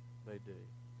they do.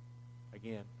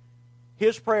 Again,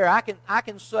 his prayer, I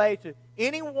can say to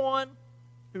anyone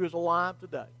who is alive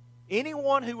today,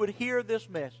 anyone who would hear this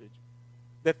message,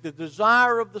 that the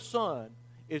desire of the Son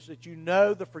is that you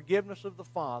know the forgiveness of the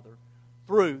Father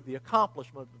through the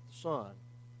accomplishment of the Son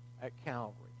at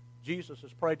Calvary. Jesus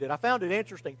has prayed that. I found it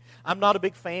interesting. I'm not a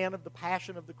big fan of The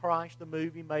Passion of the Christ, the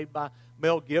movie made by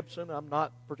Mel Gibson. I'm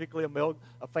not particularly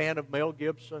a fan of Mel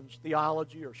Gibson's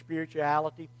theology or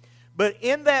spirituality. But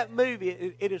in that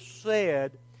movie, it is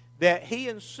said that he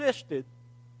insisted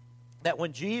that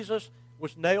when Jesus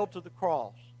was nailed to the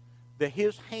cross, that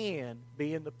his hand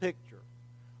be in the picture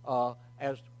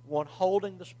as one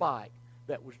holding the spike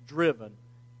that was driven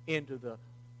into the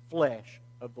flesh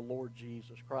of the Lord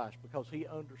Jesus Christ, because he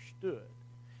understood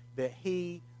that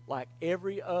he, like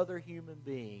every other human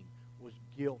being, was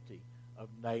guilty of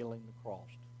nailing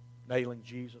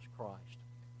Jesus Christ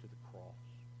to the cross.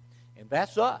 And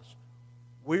that's us.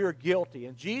 We are guilty.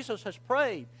 And Jesus has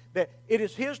prayed that it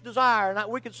is his desire,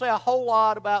 and we could say a whole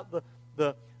lot about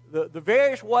the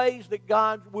various ways that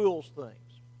God wills things.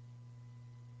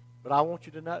 But I want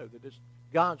you to know that it's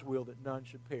God's will that none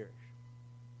should perish,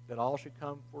 that all should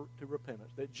come to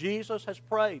repentance. That Jesus has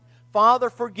prayed,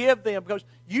 Father, forgive them, because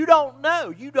you don't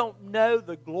know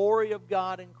the glory of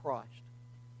God in Christ.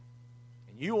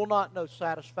 And you will not know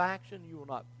satisfaction, you will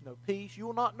not know peace, you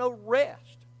will not know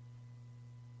rest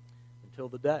until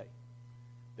the day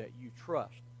that you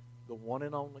trust the one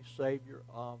and only Savior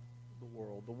of the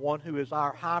world, the one who is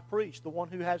our high priest, the one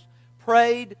who has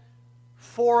prayed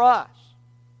for us,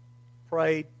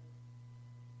 prayed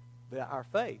that our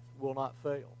faith will not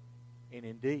fail. And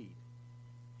indeed,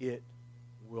 it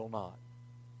will not.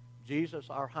 Jesus,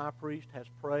 our high priest, has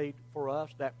prayed for us.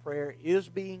 That prayer is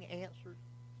being answered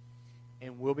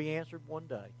and will be answered one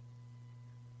day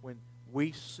when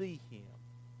we see Him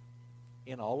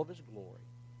in all of His glory.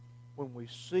 When we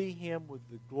see Him with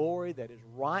the glory that is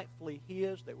rightfully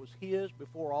His, that was His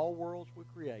before all worlds were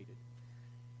created.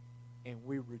 And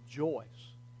we rejoice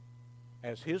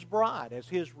as His bride, as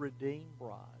His redeemed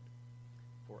bride,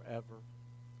 forever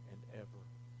and ever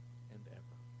and ever.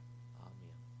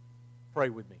 Amen. Pray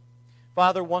with me.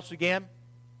 Father, once again,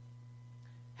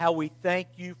 how we thank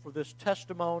you for this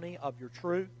testimony of your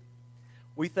truth.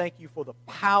 We thank you for the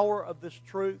power of this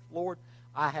truth. Lord,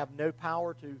 I have no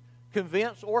power to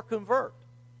convince or convert.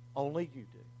 Only you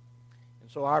do.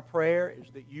 And so our prayer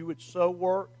is that you would so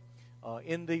work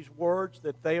in these words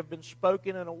that they have been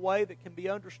spoken in a way that can be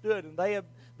understood, and they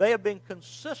have been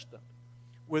consistent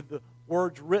with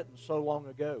words written so long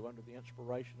ago under the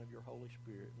inspiration of your Holy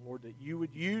Spirit. Lord, that you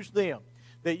would use them,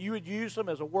 that you would use them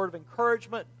as a word of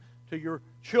encouragement to your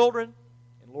children,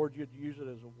 and Lord, you'd use it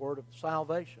as a word of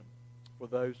salvation for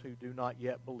those who do not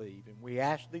yet believe. And we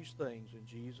ask these things in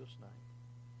Jesus' name.